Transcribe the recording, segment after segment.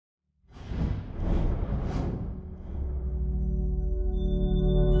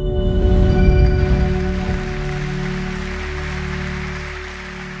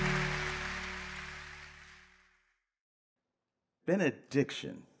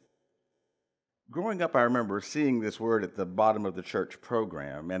benediction. Growing up, I remember seeing this word at the bottom of the church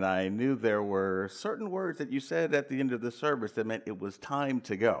program, and I knew there were certain words that you said at the end of the service that meant it was time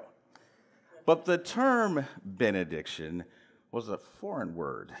to go. But the term benediction was a foreign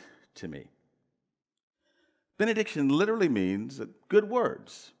word to me. Benediction literally means good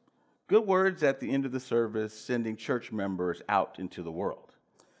words at the end of the service, sending church members out into the world.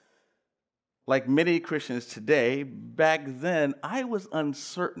 Like many Christians today, back then, I was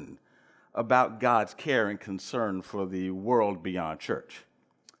uncertain about God's care and concern for the world beyond church.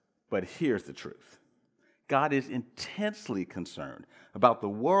 But here's the truth. God is intensely concerned about the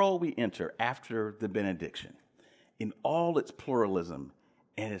world we enter after the benediction, in all its pluralism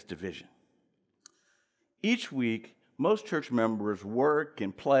and its division. Each week, most church members work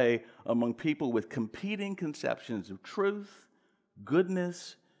and play among people with competing conceptions of truth,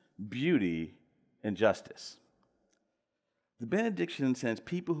 goodness, beauty, and justice. The benediction sends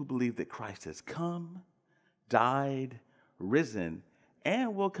people who believe that Christ has come, died, risen,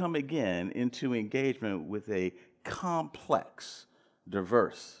 and will come again into engagement with a complex,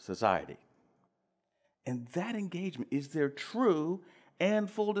 diverse society. And that engagement is their true and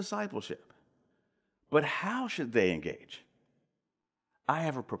full discipleship. But how should they engage? I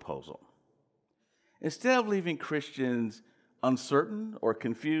have a proposal. Instead of leaving Christians uncertain or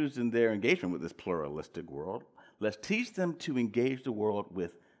confused in their engagement with this pluralistic world, let's teach them to engage the world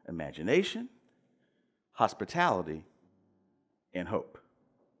with imagination, hospitality, and hope.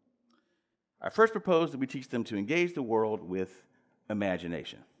 I first propose that we teach them to engage the world with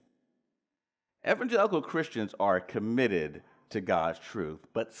imagination. Evangelical Christians are committed to God's truth,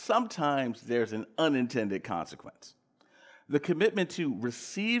 but sometimes there's an unintended consequence. The commitment to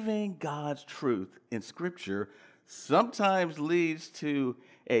receiving God's truth in Scripture sometimes leads to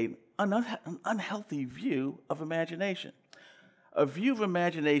an unhealthy view of imagination, a view of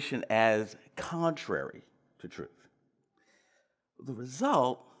imagination as contrary to truth. The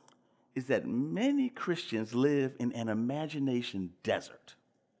result is that many Christians live in an imagination desert,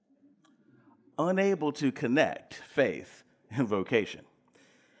 unable to connect faith and vocation.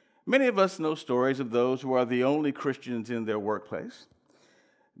 Many of us know stories of those who are the only Christians in their workplace,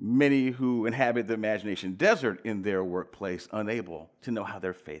 many who inhabit the imagination desert in their workplace, unable to know how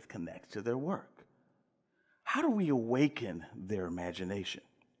their faith connects to their work. How do we awaken their imagination?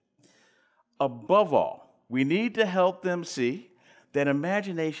 Above all, we need to help them see that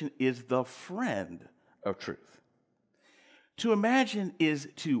imagination is the friend of truth. To imagine is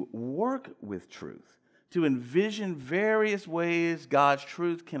to work with truth, to envision various ways God's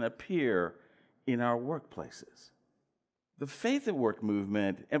truth can appear in our workplaces. The Faith at Work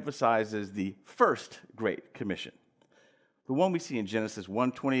movement emphasizes the first Great Commission, the one we see in Genesis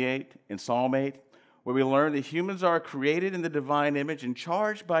 1:28 and Psalm 8, where we learn that humans are created in the divine image and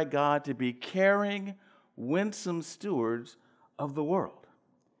charged by God to be caring, winsome stewards of the world,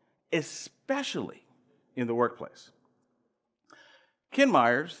 especially in the workplace. Ken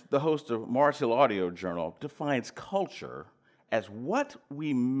Myers, the host of Mars Hill Audio Journal, defines culture as what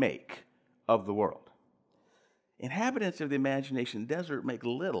we make of the world. Inhabitants of the imagination desert make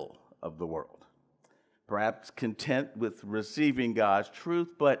little of the world, perhaps content with receiving God's truth,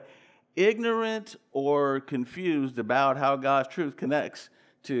 but ignorant or confused about how God's truth connects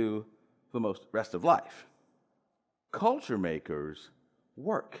to the rest of life. Culture makers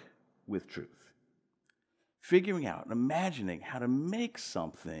work with truth, figuring out and imagining how to make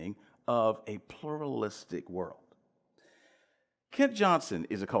something of a pluralistic world. Kent Johnson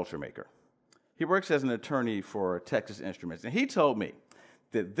is a culture maker. He works as an attorney for Texas Instruments, and he told me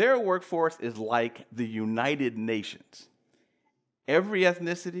that their workforce is like the United Nations. Every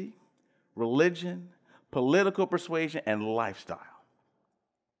ethnicity, religion, political persuasion, and lifestyle.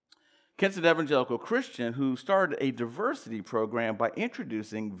 Kent's an evangelical Christian who started a diversity program by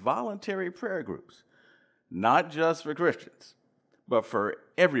introducing voluntary prayer groups, not just for Christians, but for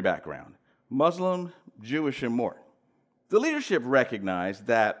every background, Muslim, Jewish, and more. The leadership recognized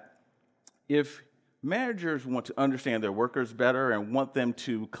that if managers want to understand their workers better and want them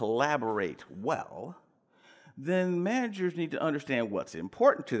to collaborate well, then managers need to understand what's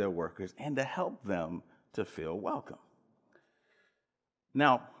important to their workers and to help them to feel welcome.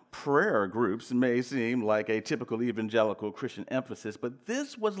 Now, prayer groups may seem like a typical evangelical Christian emphasis, but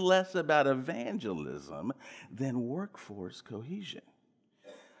this was less about evangelism than workforce cohesion.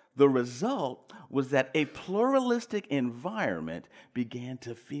 The result was that a pluralistic environment began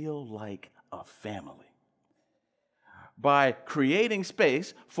to feel like a family. By creating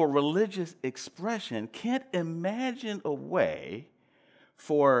space for religious expression, Kent imagined a way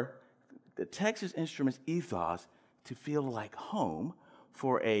for the Texas Instruments ethos to feel like home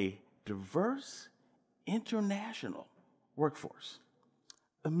for a diverse, international workforce.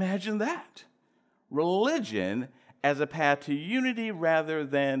 Imagine that. Religion as a path to unity rather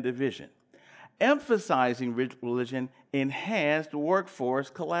than division. Emphasizing religion enhanced workforce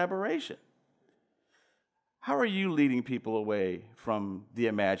collaboration. How are you leading people away from the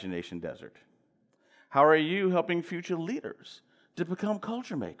imagination desert? How are you helping future leaders to become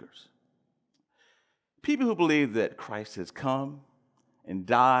culture makers? People who believe that Christ has come and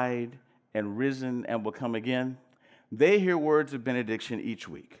died and risen and will come again, they hear words of benediction each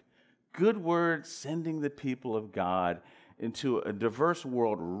week. Good words sending the people of God into a diverse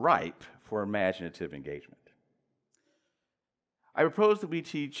world ripe for imaginative engagement. I propose that we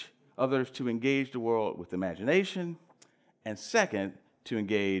teach others to engage the world with imagination, and second, to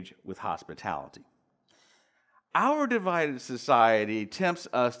engage with hospitality. Our divided society tempts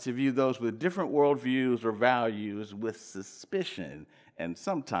us to view those with different worldviews or values with suspicion and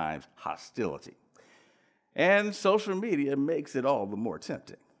sometimes hostility. And social media makes it all the more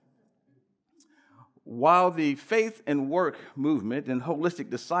tempting. While the faith and work movement and holistic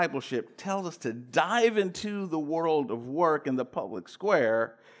discipleship tells us to dive into the world of work in the public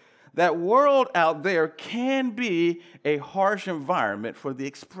square, that world out there can be a harsh environment for the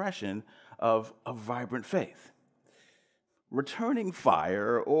expression of a vibrant faith. Returning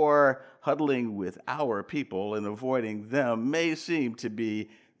fire or huddling with our people and avoiding them may seem to be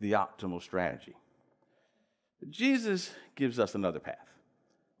the optimal strategy. Jesus gives us another path,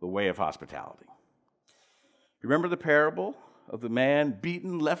 the way of hospitality. Remember the parable of the man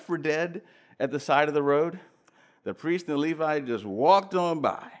beaten, left for dead at the side of the road? The priest and the Levite just walked on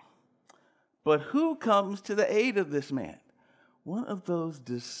by. But who comes to the aid of this man? One of those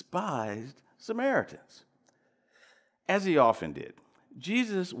despised Samaritans. As he often did,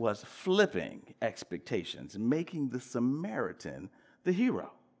 Jesus was flipping expectations, making the Samaritan the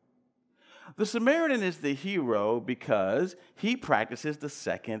hero. The Samaritan is the hero because he practices the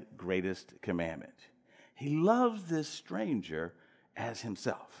second greatest commandment. He loves this stranger as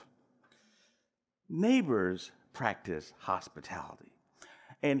himself. Neighbors practice hospitality.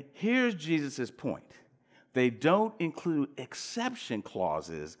 And here's Jesus' point. They don't include exception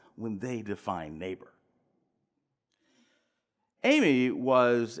clauses when they define neighbor. Amy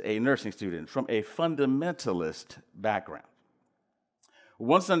was a nursing student from a fundamentalist background.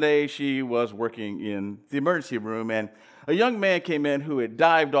 One Sunday, she was working in the emergency room, and a young man came in who had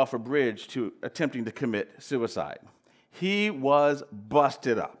dived off a bridge attempting to commit suicide. He was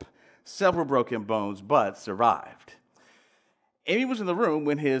busted up, several broken bones, but survived. Amy was in the room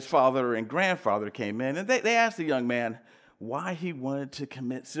when his father and grandfather came in, and they asked the young man why he wanted to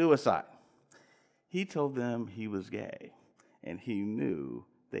commit suicide. He told them he was gay, and he knew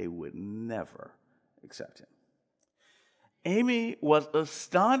they would never accept him. Amy was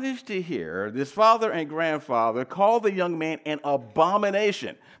astonished to hear this father and grandfather call the young man an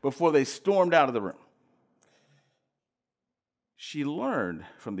abomination before they stormed out of the room. She learned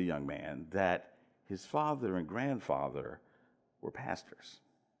from the young man that his father and grandfather were pastors.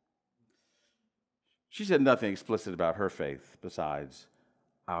 She said nothing explicit about her faith besides,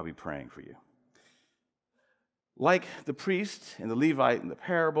 "I'll be praying for you." Like the priest and the Levite in the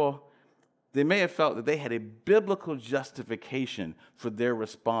parable, they may have felt that they had a biblical justification for their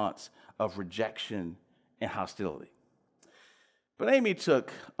response of rejection and hostility. But Amy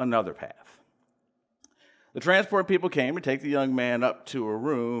took another path. The transport people came to take the young man up to a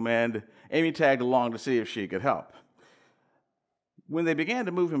room, and Amy tagged along to see if she could help. When they began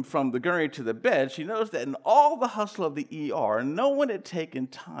to move him from the gurney to the bed, she noticed that in all the hustle of the ER, no one had taken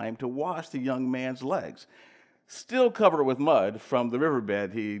time to wash the young man's legs, still covered with mud from the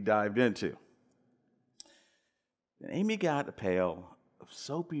riverbed he dived into. And Amy got a pail of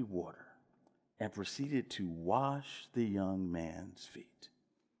soapy water and proceeded to wash the young man's feet.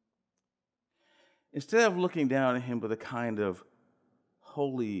 Instead of looking down at him with a kind of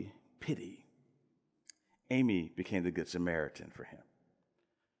holy pity, Amy became the Good Samaritan for him.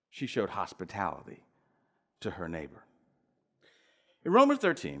 She showed hospitality to her neighbor. In Romans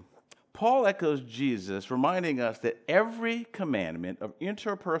 13, Paul echoes Jesus, reminding us that every commandment of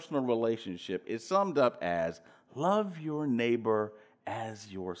interpersonal relationship is summed up as love your neighbor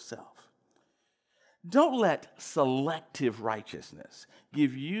as yourself. Don't let selective righteousness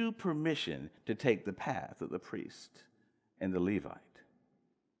give you permission to take the path of the priest and the Levite.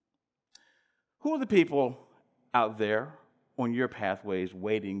 Who are the people out there on your pathways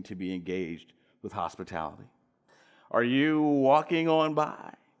waiting to be engaged with hospitality? Are you walking on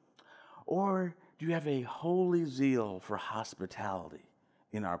by? Or do you have a holy zeal for hospitality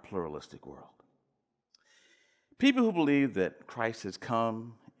in our pluralistic world? People who believe that Christ has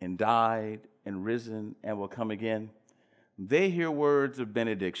come and died and risen and will come again, they hear words of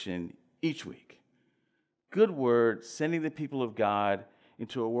benediction each week. Good words sending the people of God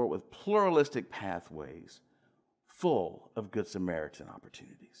into a world with pluralistic pathways, full of Good Samaritan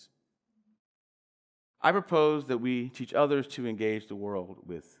opportunities. I propose that we teach others to engage the world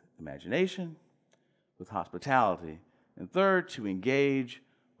with imagination, with hospitality, and third, to engage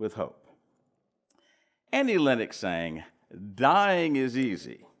with hope. Annie Lennox sang, "Dying is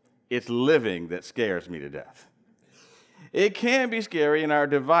easy. It's living that scares me to death." It can be scary in our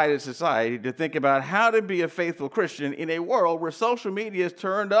divided society to think about how to be a faithful Christian in a world where social media has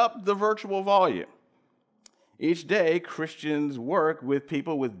turned up the virtual volume. Each day, Christians work with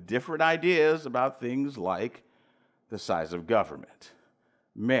people with different ideas about things like the size of government,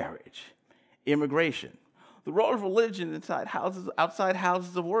 marriage, immigration, the role of religion inside houses, outside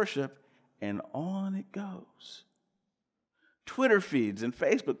houses of worship, and on it goes. Twitter feeds and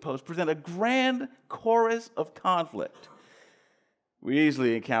Facebook posts present a grand chorus of conflict. We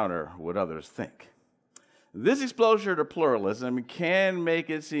easily encounter what others think. This exposure to pluralism can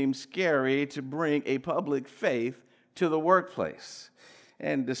make it seem scary to bring a public faith to the workplace,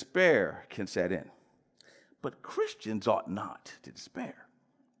 and despair can set in. But Christians ought not to despair.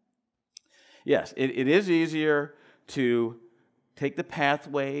 Yes, it is easier to take the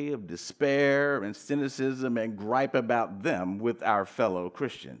pathway of despair and cynicism and gripe about them with our fellow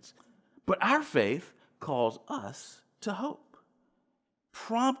Christians. But our faith calls us to hope,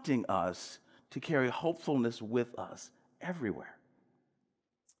 prompting us to carry hopefulness with us everywhere.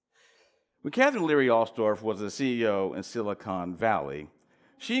 When Catherine Leary Alstorf was a CEO in Silicon Valley,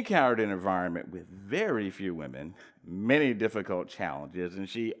 she encountered an environment with very few women, many difficult challenges, and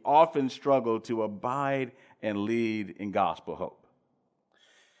she often struggled to abide and lead in gospel hope.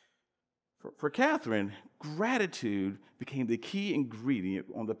 For Catherine, gratitude became the key ingredient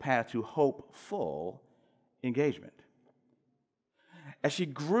on the path to hopeful engagement. As she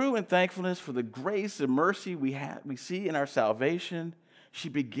grew in thankfulness for the grace and mercy we see in our salvation, she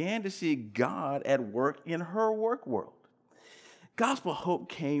began to see God at work in her work world. Gospel hope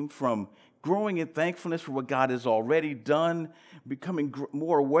came from growing in thankfulness for what God has already done, becoming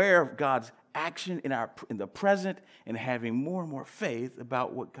more aware of God's action in the present, and having more and more faith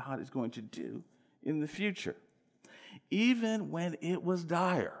about what God is going to do in the future. Even when it was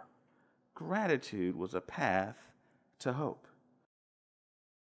dire, gratitude was a path to hope.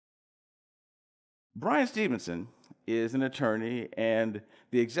 Brian Stevenson is an attorney and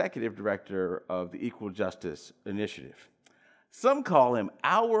the executive director of the Equal Justice Initiative. Some call him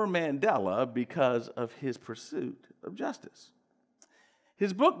our Mandela because of his pursuit of justice.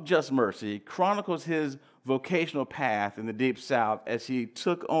 His book, Just Mercy, chronicles his vocational path in the Deep South as he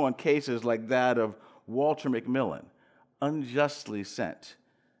took on cases like that of Walter McMillan, unjustly sent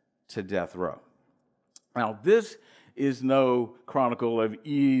to death row. Now, this is no chronicle of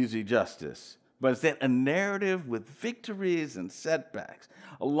easy justice, but instead a narrative with victories and setbacks,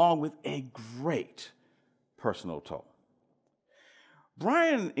 along with a great personal toll.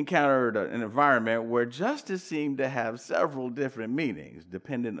 Brian encountered an environment where justice seemed to have several different meanings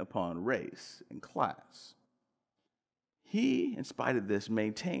dependent upon race and class. He, in spite of this,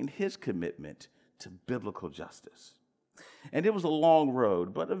 maintained his commitment to biblical justice. And it was a long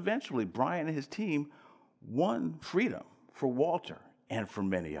road, but eventually Brian and his team won freedom for Walter and for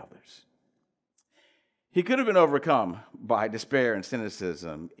many others. He could have been overcome by despair and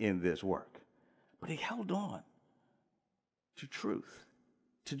cynicism in this work, but he held on to truth,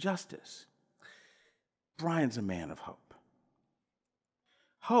 to justice. Brian's a man of hope.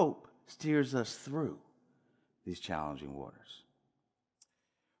 Hope steers us through these challenging waters.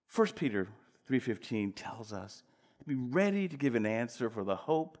 1 Peter 3:15 tells us to be ready to give an answer for the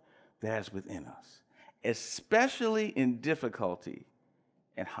hope that is within us, especially in difficulty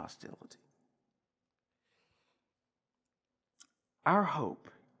and hostility. Our hope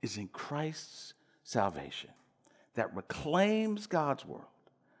is in Christ's salvation that reclaims God's world,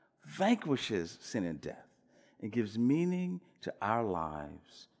 vanquishes sin and death, and gives meaning to our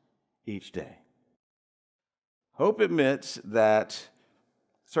lives each day. Hope admits that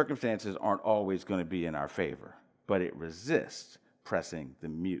circumstances aren't always going to be in our favor, but it resists pressing the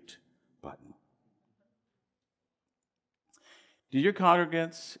mute button. Do your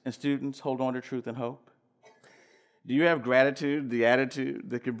congregants and students hold on to truth and hope? Do you have gratitude, the attitude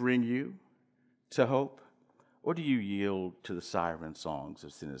that can bring you to hope? Or do you yield to the siren songs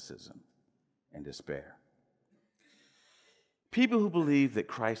of cynicism and despair? People who believe that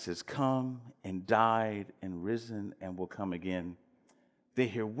Christ has come and died and risen and will come again, they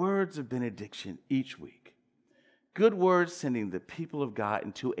hear words of benediction each week. Good words sending the people of God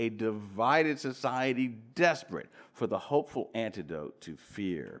into a divided society desperate for the hopeful antidote to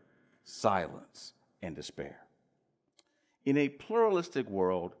fear, silence, and despair. In a pluralistic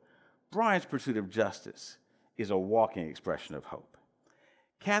world, Brian's pursuit of justice is a walking expression of hope.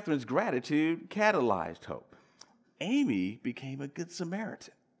 Catherine's gratitude catalyzed hope. Amy became a good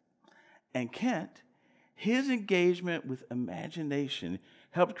Samaritan. And Kent, his engagement with imagination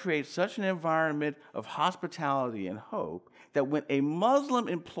helped create such an environment of hospitality and hope that when a Muslim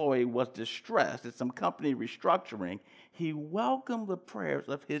employee was distressed at some company restructuring, he welcomed the prayers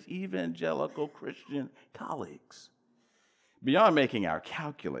of his evangelical Christian colleagues. Beyond making our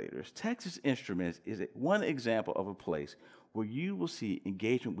calculators, Texas Instruments is one example of a place where you will see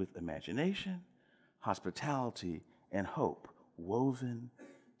engagement with imagination, hospitality, and hope woven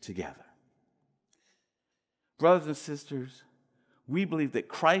together. Brothers and sisters, we believe that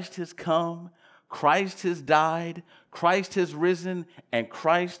Christ has come, Christ has died, Christ has risen, and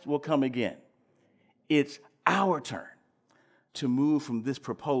Christ will come again. It's our turn to move from this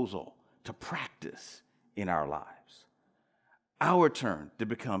proposal to practice in our lives. Our turn to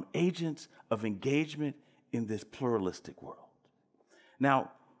become agents of engagement in this pluralistic world.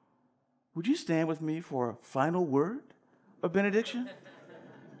 Now, would you stand with me for a final word of benediction?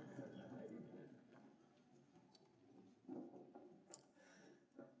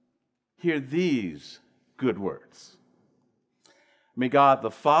 Hear these good words. May God the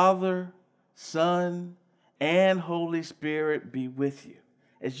Father, Son, and Holy Spirit be with you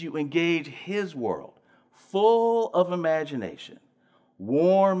as you engage His world, full of imagination,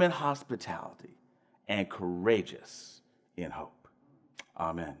 warm in hospitality, and courageous in hope.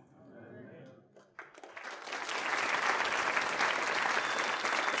 Amen.